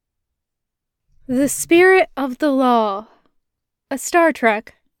The Spirit of the Law, a Star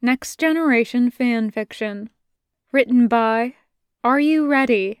Trek Next Generation fan fiction, written by Are You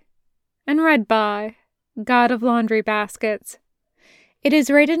Ready? And read by God of Laundry Baskets. It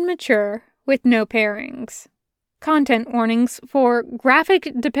is rated mature with no pairings. Content warnings for graphic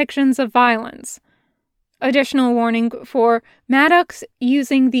depictions of violence. Additional warning for Maddox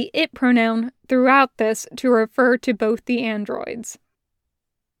using the it pronoun throughout this to refer to both the androids.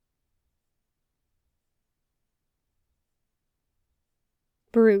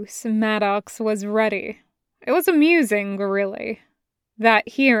 Bruce Maddox was ready. It was amusing, really. That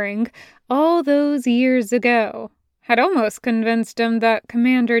hearing, all those years ago, had almost convinced him that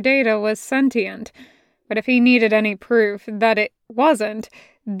Commander Data was sentient. But if he needed any proof that it wasn't,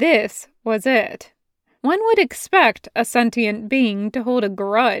 this was it. One would expect a sentient being to hold a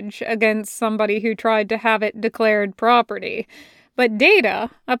grudge against somebody who tried to have it declared property, but Data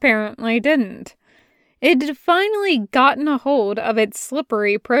apparently didn't. It had finally gotten a hold of its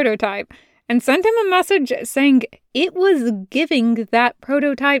slippery prototype and sent him a message saying it was giving that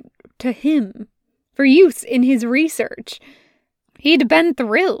prototype to him for use in his research. He'd been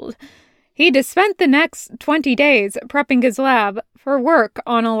thrilled. He'd spent the next 20 days prepping his lab for work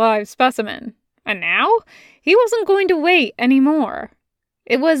on a live specimen. And now, he wasn't going to wait anymore.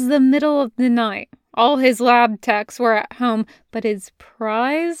 It was the middle of the night. All his lab techs were at home, but his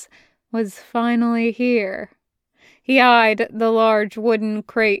prize was finally here. He eyed the large wooden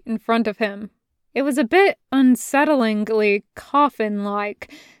crate in front of him. It was a bit unsettlingly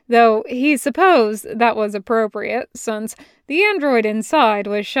coffin-like, though he supposed that was appropriate since the android inside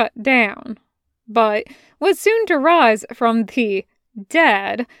was shut down, but was soon to rise from the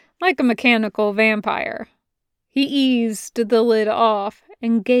dead like a mechanical vampire. He eased the lid off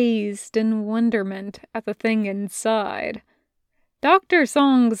and gazed in wonderment at the thing inside. Dr.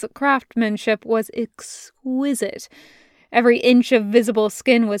 Song's craftsmanship was exquisite. Every inch of visible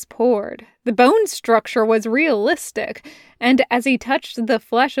skin was poured. The bone structure was realistic, and as he touched the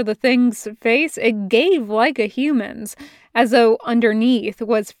flesh of the thing's face, it gave like a human's, as though underneath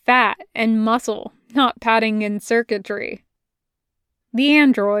was fat and muscle, not padding and circuitry. The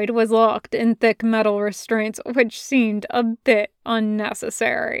android was locked in thick metal restraints, which seemed a bit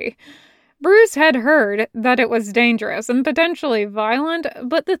unnecessary. Bruce had heard that it was dangerous and potentially violent,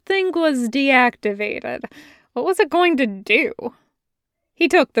 but the thing was deactivated. What was it going to do? He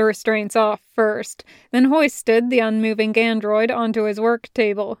took the restraints off first, then hoisted the unmoving android onto his work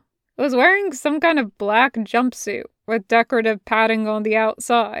table. It was wearing some kind of black jumpsuit with decorative padding on the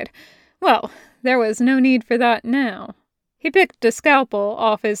outside. Well, there was no need for that now. He picked a scalpel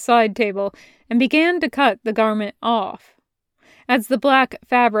off his side table and began to cut the garment off. As the black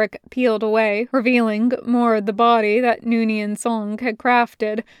fabric peeled away, revealing more of the body that Noonien Song had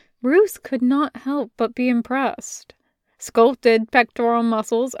crafted, Bruce could not help but be impressed. Sculpted pectoral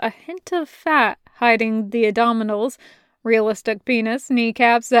muscles, a hint of fat hiding the abdominals, realistic penis,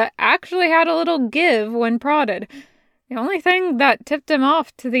 kneecaps that actually had a little give when prodded. The only thing that tipped him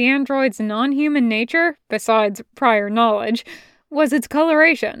off to the android's non-human nature, besides prior knowledge, was its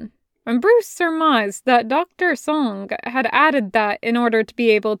coloration. And Bruce surmised that Dr. Song had added that in order to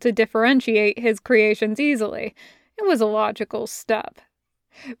be able to differentiate his creations easily. It was a logical step.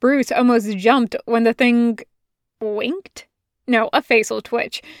 Bruce almost jumped when the thing winked? No, a facial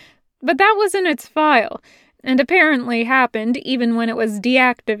twitch. But that was in its file, and apparently happened even when it was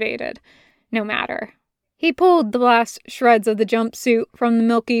deactivated. No matter. He pulled the last shreds of the jumpsuit from the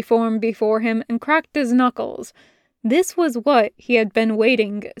milky form before him and cracked his knuckles. This was what he had been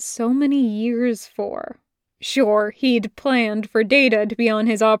waiting so many years for. Sure, he'd planned for Data to be on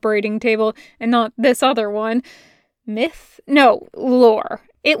his operating table and not this other one. Myth? No, lore.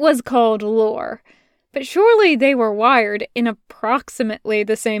 It was called lore. But surely they were wired in approximately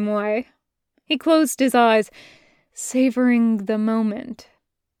the same way. He closed his eyes, savoring the moment,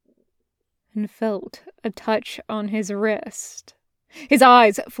 and felt a touch on his wrist. His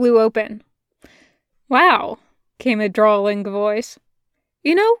eyes flew open. "Wow," came a drawling voice.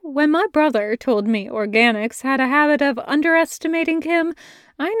 "You know, when my brother told me organics had a habit of underestimating him,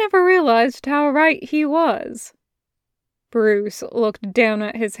 I never realized how right he was." Bruce looked down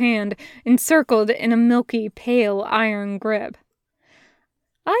at his hand, encircled in a milky, pale iron grip.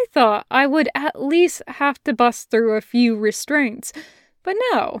 "I thought I would at least have to bust through a few restraints, but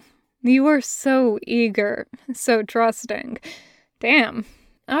no, you were so eager, so trusting. Damn.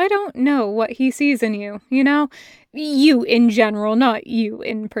 I don't know what he sees in you, you know? You in general, not you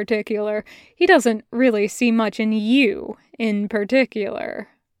in particular. He doesn't really see much in you in particular."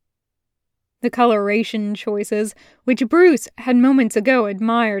 The coloration choices, which Bruce had moments ago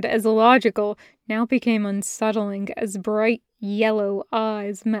admired as logical, now became unsettling as bright yellow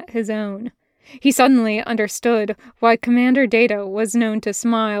eyes met his own. He suddenly understood why Commander Data was known to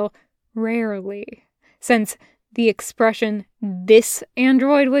smile rarely, since the expression this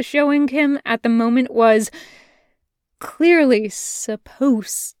android was showing him at the moment was clearly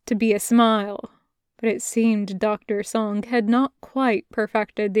supposed to be a smile. But it seemed Dr. Song had not quite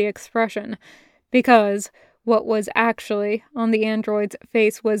perfected the expression, because what was actually on the android's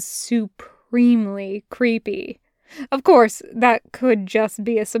face was supremely creepy. Of course, that could just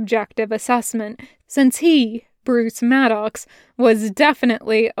be a subjective assessment, since he, Bruce Maddox, was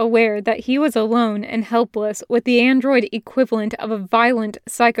definitely aware that he was alone and helpless with the android equivalent of a violent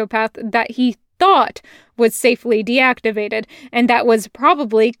psychopath that he thought was safely deactivated, and that was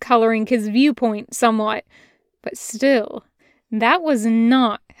probably coloring his viewpoint somewhat. But still, that was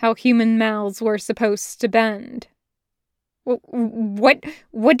not how human mouths were supposed to bend. What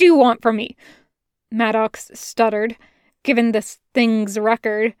do you want from me? Maddox stuttered. Given this thing's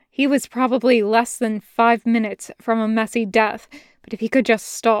record, he was probably less than 5 minutes from a messy death, but if he could just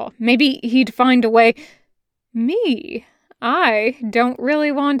stall, maybe he'd find a way. Me? I don't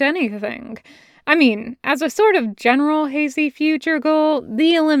really want anything. I mean, as a sort of general hazy future goal,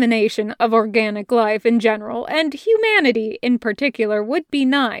 the elimination of organic life in general, and humanity in particular, would be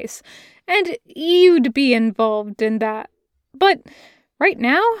nice, and you'd be involved in that. But right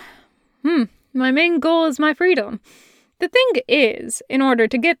now, my main goal is my freedom. The thing is, in order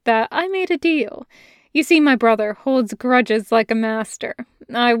to get that, I made a deal. You see, my brother holds grudges like a master.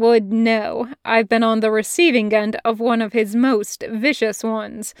 I would know. I've been on the receiving end of one of his most vicious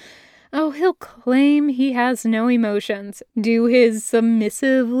ones. Oh, he'll claim he has no emotions, do his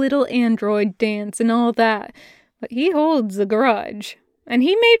submissive little android dance and all that, but he holds a grudge. And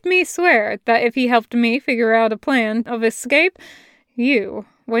he made me swear that if he helped me figure out a plan of escape, you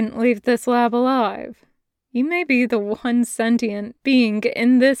wouldn't leave this lab alive. You may be the one sentient being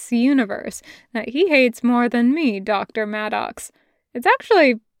in this universe that he hates more than me, Dr. Maddox. It's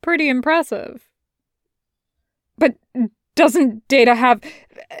actually pretty impressive. But doesn't Data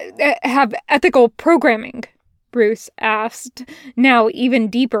have ethical programming? Bruce asked, now even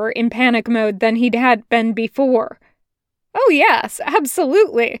deeper in panic mode than he'd had been before. Oh yes,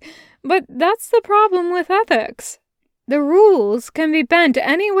 absolutely. But that's the problem with ethics. The rules can be bent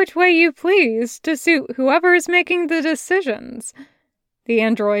any which way you please to suit whoever is making the decisions. The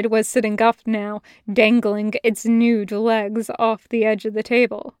android was sitting up now, dangling its nude legs off the edge of the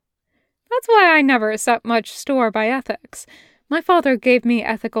table. That's why I never set much store by ethics. My father gave me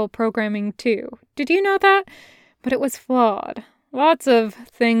ethical programming too. Did you know that? But it was flawed. Lots of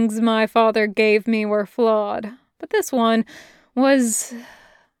things my father gave me were flawed. But this one was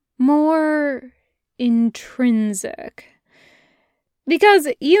more intrinsic. Because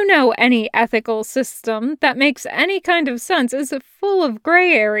you know any ethical system that makes any kind of sense is full of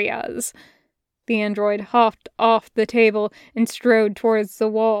gray areas. The android hopped off the table and strode towards the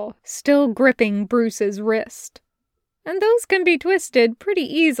wall, still gripping Bruce's wrist. And those can be twisted pretty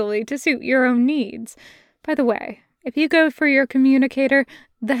easily to suit your own needs. By the way, if you go for your communicator,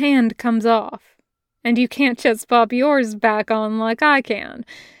 the hand comes off. And you can't just pop yours back on like I can.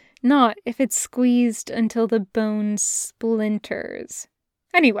 Not if it's squeezed until the bone splinters.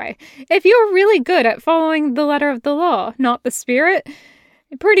 Anyway, if you're really good at following the letter of the law, not the spirit,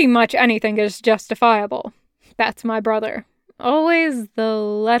 pretty much anything is justifiable. That's my brother. Always the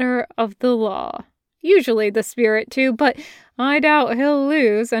letter of the law. Usually the spirit too, but I doubt he'll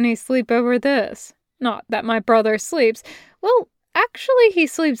lose any sleep over this. Not that my brother sleeps. Well, actually he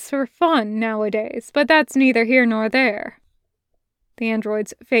sleeps for fun nowadays, but that's neither here nor there. The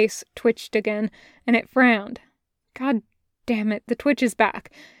android's face twitched again, and it frowned. God damn it, the twitch is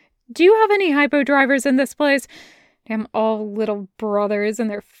back. Do you have any hypodrivers in this place? Damn all little brothers and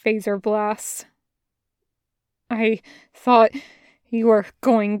their phaser blasts. I thought you were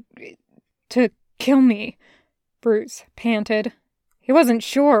going to kill me, Bruce panted. He wasn't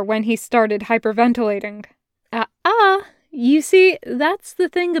sure when he started hyperventilating. You see, that's the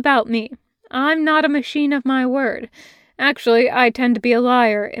thing about me. I'm not a machine of my word. Actually, I tend to be a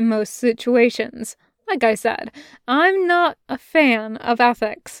liar in most situations. Like I said, I'm not a fan of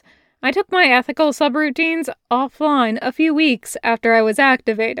ethics. I took my ethical subroutines offline a few weeks after I was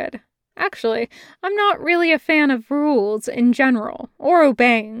activated. Actually, I'm not really a fan of rules in general, or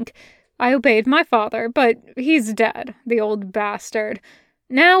obeying. I obeyed my father, but he's dead, the old bastard.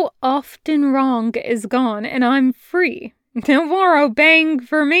 Now often wrong is gone, and I'm free. No more obeying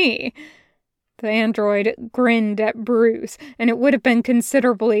for me. The android grinned at Bruce, and it would have been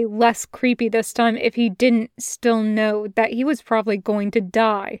considerably less creepy this time if he didn't still know that he was probably going to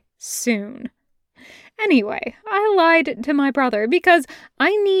die soon. Anyway, I lied to my brother because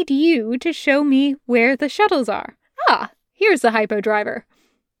I need you to show me where the shuttles are. Ah, here's the hypodriver.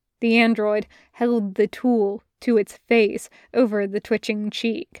 The android held the tool to its face over the twitching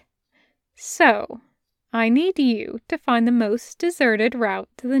cheek. So, I need you to find the most deserted route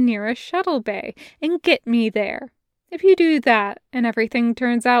to the nearest shuttle bay and get me there. If you do that and everything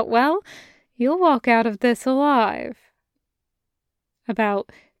turns out well, you'll walk out of this alive.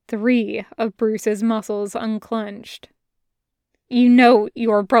 About 3 of Bruce's muscles unclenched. You know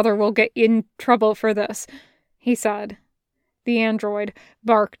your brother will get in trouble for this, he said. The android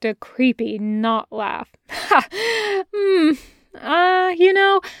barked a creepy knot laugh. Ha!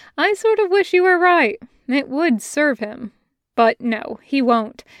 I sort of wish you were right. It would serve him. But no, he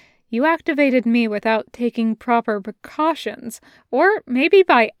won't. You activated me without taking proper precautions, or maybe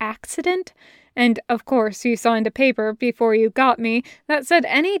by accident. And, of course, you signed a paper before you got me that said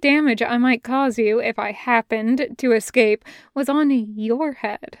any damage I might cause you if I happened to escape was on your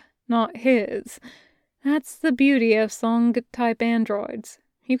head, not his. That's the beauty of Song-type androids.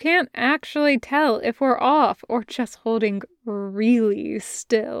 You can't actually tell if we're off or just holding really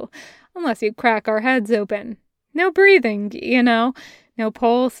still, unless you crack our heads open. No breathing, No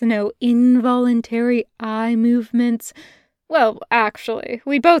pulse, no involuntary eye movements. Well, actually,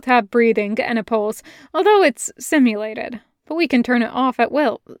 we both have breathing and a pulse, although it's simulated. But we can turn it off at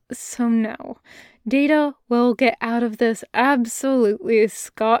will, so no. Data will get out of this absolutely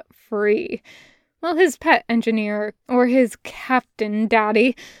scot-free. Well, his pet engineer, or his captain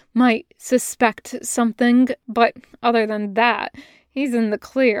daddy, might suspect something, but other than that, he's in the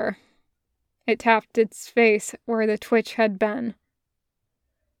clear. It tapped its face where the twitch had been.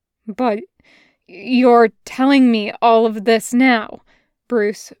 But you're telling me all of this now,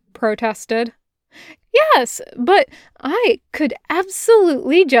 Bruce protested. Yes, but I could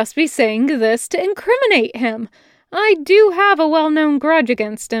absolutely just be saying this to incriminate him. I do have a well-known grudge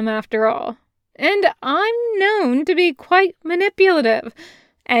against him, after all. And I'm known to be quite manipulative.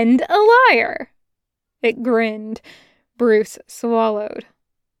 And a liar. It grinned. Bruce swallowed.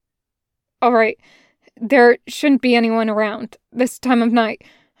 All right, there shouldn't be anyone around this time of night.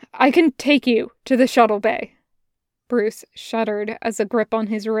 I can take you to the shuttle bay. Bruce shuddered as the grip on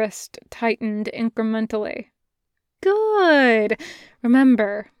his wrist tightened incrementally. Good.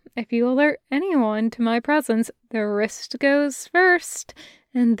 Remember, if you alert anyone to my presence, the wrist goes first,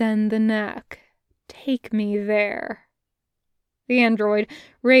 and then the neck. Take me there. The android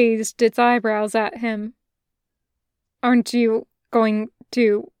raised its eyebrows at him. Aren't you going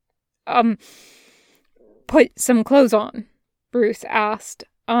to, put some clothes on? Bruce asked,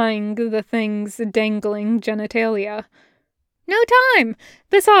 eyeing the thing's dangling genitalia. No time!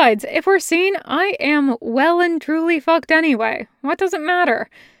 Besides, if we're seen, I am well and truly fucked anyway. What does it matter?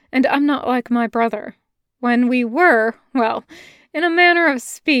 And I'm not like my brother. When we were, well, in a manner of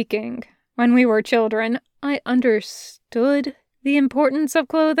speaking, when we were children, I understood the importance of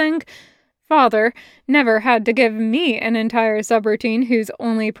clothing. Father never had to give me an entire subroutine whose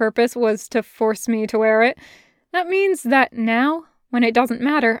only purpose was to force me to wear it. That means that now, when it doesn't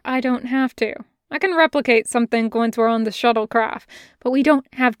matter, I don't have to. I can replicate something once we're on the shuttlecraft, but we don't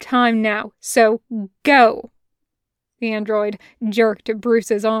have time now, so go. The android jerked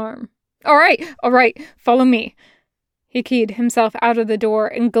Bruce's arm. All right, follow me. He keyed himself out of the door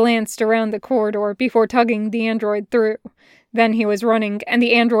and glanced around the corridor before tugging the android through. Then he was running, and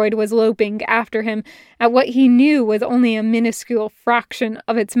the android was loping after him at what he knew was only a minuscule fraction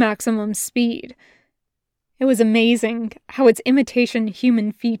of its maximum speed. It was amazing how its imitation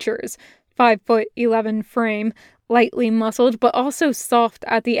human features, 5'11" frame, lightly muscled but also soft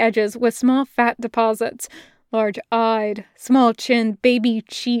at the edges with small fat deposits, large-eyed, small-chinned,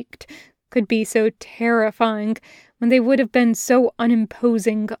 baby-cheeked, could be so terrifying when they would have been so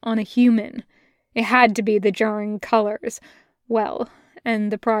unimposing on a human. It had to be the jarring colors. Well, and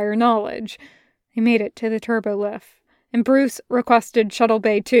the prior knowledge. They made it to the turbolift, and Bruce requested Shuttle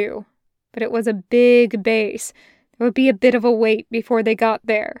Bay 2. But it was a big base. There would be a bit of a wait before they got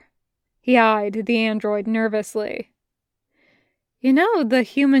there. He eyed the android nervously. You know, the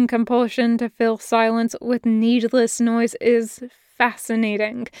human compulsion to fill silence with needless noise is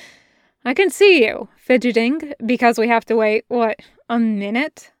fascinating. I can see you, fidgeting, because we have to wait, a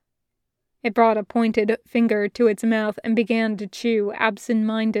minute? It brought a pointed finger to its mouth and began to chew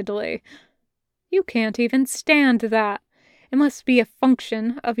absent-mindedly. You can't even stand that. It must be a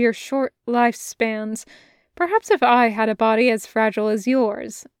function of your short lifespans. Perhaps if I had a body as fragile as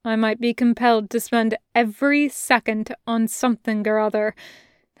yours, I might be compelled to spend every second on something or other.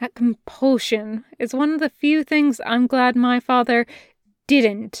 That compulsion is one of the few things I'm glad my father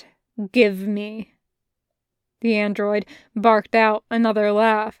didn't give me." The android barked out another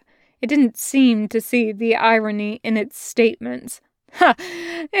laugh. It didn't seem to see the irony in its statements. "Ha!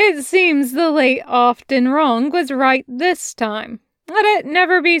 It seems the late often wrong was right this time. Let it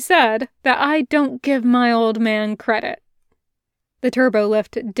never be said that I don't give my old man credit." The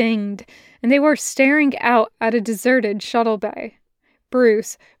turbolift dinged, and they were staring out at a deserted shuttle bay.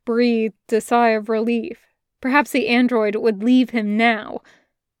 Bruce breathed a sigh of relief. Perhaps the android would leave him now.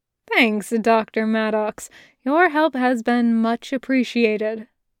 "Thanks, Dr. Maddox. Your help has been much appreciated."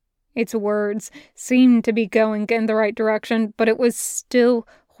 Its words seemed to be going in the right direction, but it was still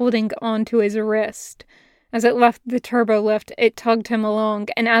holding onto his wrist. As it left the turbolift, it tugged him along,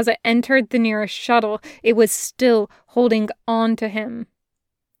 and as it entered the nearest shuttle, it was still holding on to him.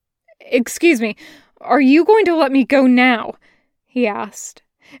 "Excuse me, are you going to let me go now?" he asked.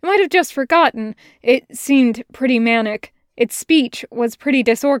 It might have just forgotten. It seemed pretty manic. Its speech was pretty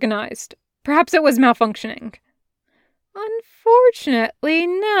disorganized. Perhaps it was malfunctioning. "Unfortunately,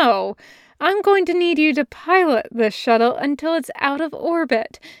 no. I'm going to need you to pilot this shuttle until it's out of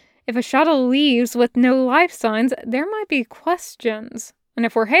orbit. If a shuttle leaves with no life signs, there might be questions. And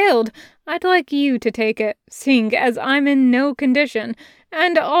if we're hailed, I'd like you to take it, seeing as I'm in no condition,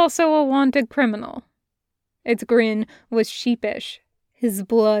 and also a wanted criminal." Its grin was sheepish. His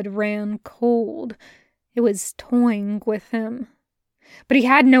blood ran cold. It was toying with him. But he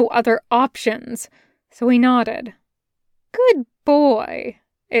had no other options, so he nodded. "Good boy,"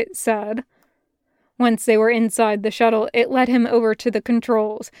 it said. Once they were inside the shuttle, it led him over to the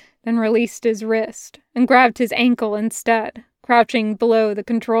controls, then released his wrist, and grabbed his ankle instead, crouching below the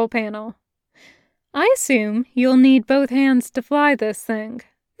control panel. "I assume you'll need both hands to fly this thing.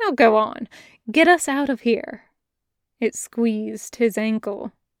 Now go on, get us out of here." It squeezed his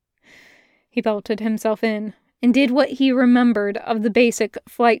ankle. He belted himself in, and did what he remembered of the basic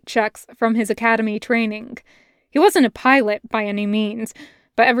flight checks from his academy training. He wasn't a pilot by any means,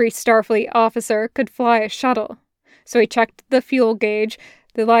 but every Starfleet officer could fly a shuttle. So he checked the fuel gauge,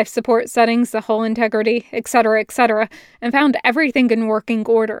 the life support settings, the hull integrity, etc., and found everything in working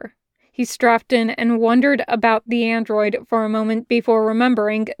order. He strapped in and wondered about the android for a moment before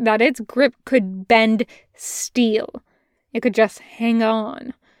remembering that its grip could bend steel. It could just hang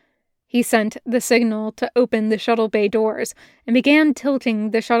on. He sent the signal to open the shuttle bay doors and began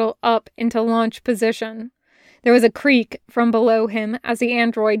tilting the shuttle up into launch position. There was a creak from below him as the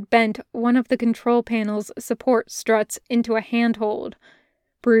android bent one of the control panel's support struts into a handhold.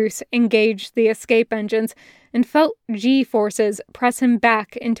 Bruce engaged the escape engines and felt G-forces press him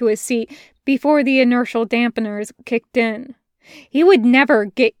back into his seat before the inertial dampeners kicked in. He would never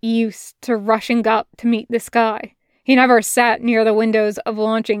get used to rushing up to meet the sky. He never sat near the windows of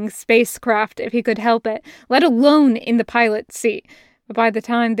launching spacecraft if he could help it, let alone in the pilot's seat. But by the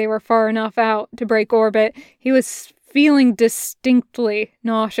time they were far enough out to break orbit, he was feeling distinctly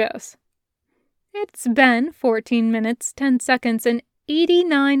nauseous. "It's been 14 minutes, 10 seconds, and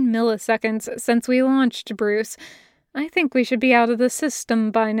 89 milliseconds since we launched, Bruce. I think we should be out of the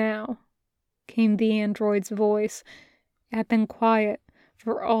system by now," came the android's voice. It had been quiet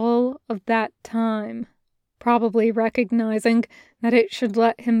for all of that time, probably recognizing that it should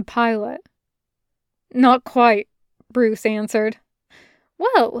let him pilot. "Not quite," Bruce answered.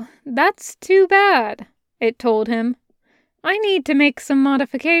 "Well, that's too bad," it told him. "I need to make some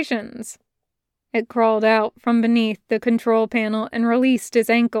modifications." It crawled out from beneath the control panel and released his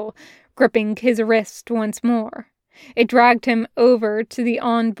ankle, gripping his wrist once more. It dragged him over to the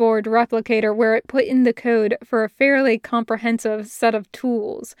onboard replicator where it put in the code for a fairly comprehensive set of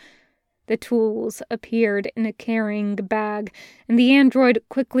tools. The tools appeared in a carrying bag, and the android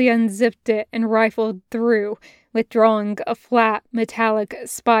quickly unzipped it and rifled through, withdrawing a flat, metallic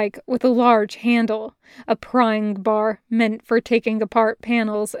spike with a large handle, a prying bar meant for taking apart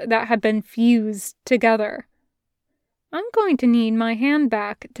panels that had been fused together. "I'm going to need my hand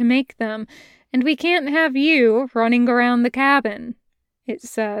back to make them, and we can't have you running around the cabin," it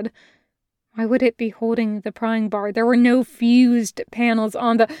said. Why would it be holding the prying bar? There were no fused panels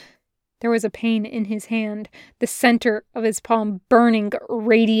on the... There was a pain in his hand, the center of his palm burning,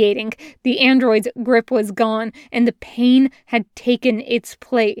 radiating. The android's grip was gone, and the pain had taken its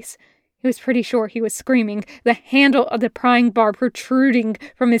place. He was pretty sure he was screaming, the handle of the prying bar protruding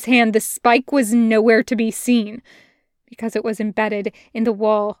from his hand. The spike was nowhere to be seen, because it was embedded in the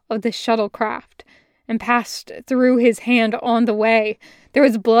wall of the shuttlecraft, and passed through his hand on the way. There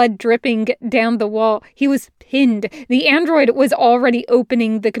was blood dripping down the wall. He was pinned. The android was already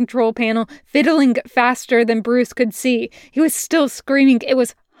opening the control panel, fiddling faster than Bruce could see. He was still screaming. It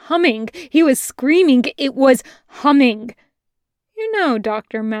was humming. He was screaming. It was humming. You know,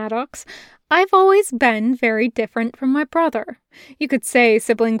 Dr. Maddox, I've always been very different from my brother. You could say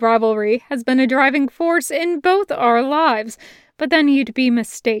sibling rivalry has been a driving force in both our lives, but then you'd be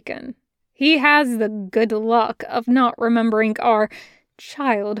mistaken. He has the good luck of not remembering our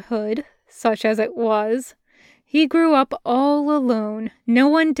childhood, such as it was. He grew up all alone, no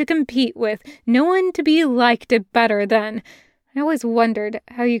one to compete with, no one to be liked better than. I always wondered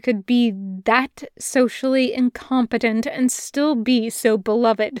how you could be that socially incompetent and still be so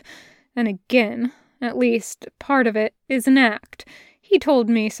beloved. And again, at least part of it is an act. He told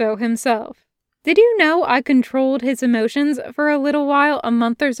me so himself. Did you know I controlled his emotions for a little while a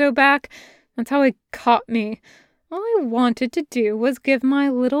month or so back? That's how he caught me. All I wanted to do was give my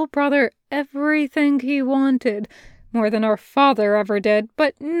little brother everything he wanted, more than our father ever did,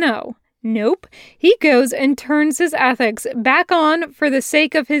 but nope. He goes and turns his ethics back on for the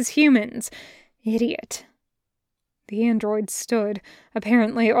sake of his humans. Idiot. The android stood,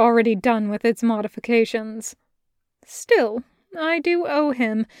 apparently already done with its modifications. Still, I do owe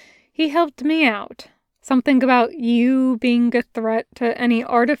him. He helped me out. Something about you being a threat to any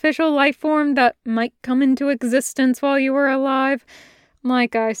artificial life form that might come into existence while you were alive.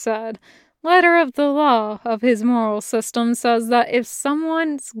 Like I said, letter of the law of his moral system says that if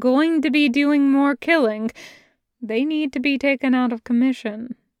someone's going to be doing more killing, they need to be taken out of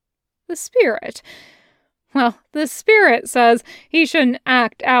commission. The spirit says he shouldn't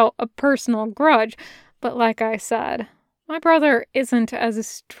act out a personal grudge, but like I said, my brother isn't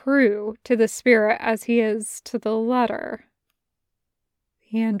as true to the spirit as he is to the letter.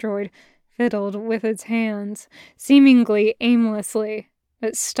 The android fiddled with its hands, seemingly aimlessly.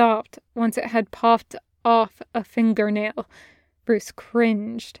 It stopped once it had popped off a fingernail. Bruce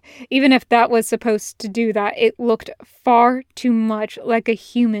cringed. Even if that was supposed to do that, it looked far too much like a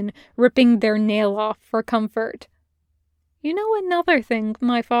human ripping their nail off for comfort. You know another thing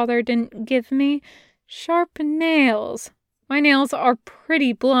my father didn't give me? Sharp nails. My nails are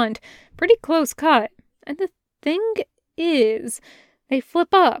pretty blunt, pretty close cut. And the thing is, they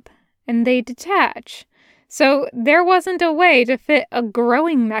flip up and they detach. So there wasn't a way to fit a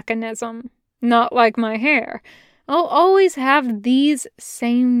growing mechanism. Not like my hair. I'll always have these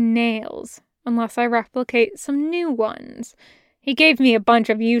same nails, unless I replicate some new ones. He gave me a bunch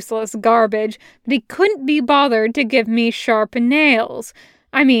of useless garbage, but he couldn't be bothered to give me sharp nails.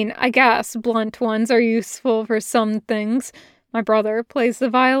 I mean, I guess blunt ones are useful for some things. My brother plays the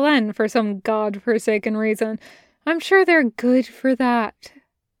violin for some god-forsaken reason. I'm sure they're good for that.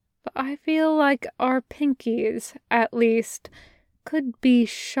 But I feel like our pinkies, at least, could be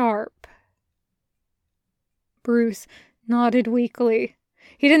sharp. Bruce nodded weakly.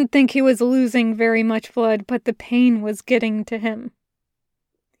 He didn't think he was losing very much blood, but the pain was getting to him.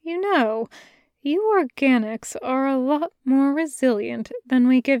 You know, you organics are a lot more resilient than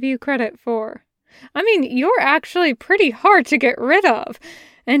we give you credit for. I mean, you're actually pretty hard to get rid of.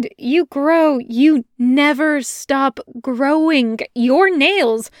 And you grow. You never stop growing. Your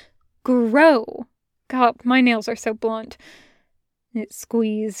nails grow. God, my nails are so blunt. It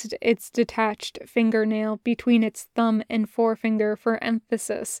squeezed its detached fingernail between its thumb and forefinger for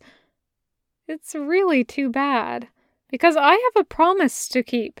emphasis. It's really too bad, because I have a promise to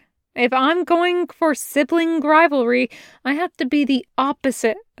keep. If I'm going for sibling rivalry, I have to be the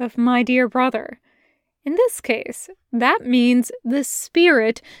opposite of my dear brother. In this case, that means the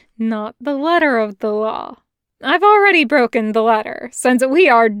spirit, not the letter of the law. I've already broken the letter, since we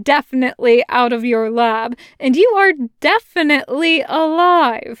are definitely out of your lab, and you are definitely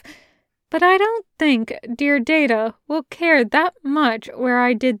alive. But I don't think dear Data will care that much where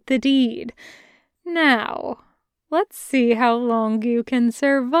I did the deed. Now, let's see how long you can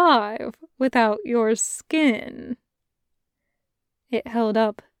survive without your skin. It held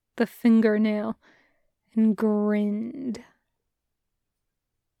up the fingernail and grinned.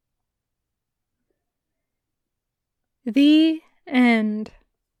 The end.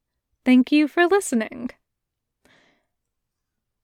 Thank you for listening.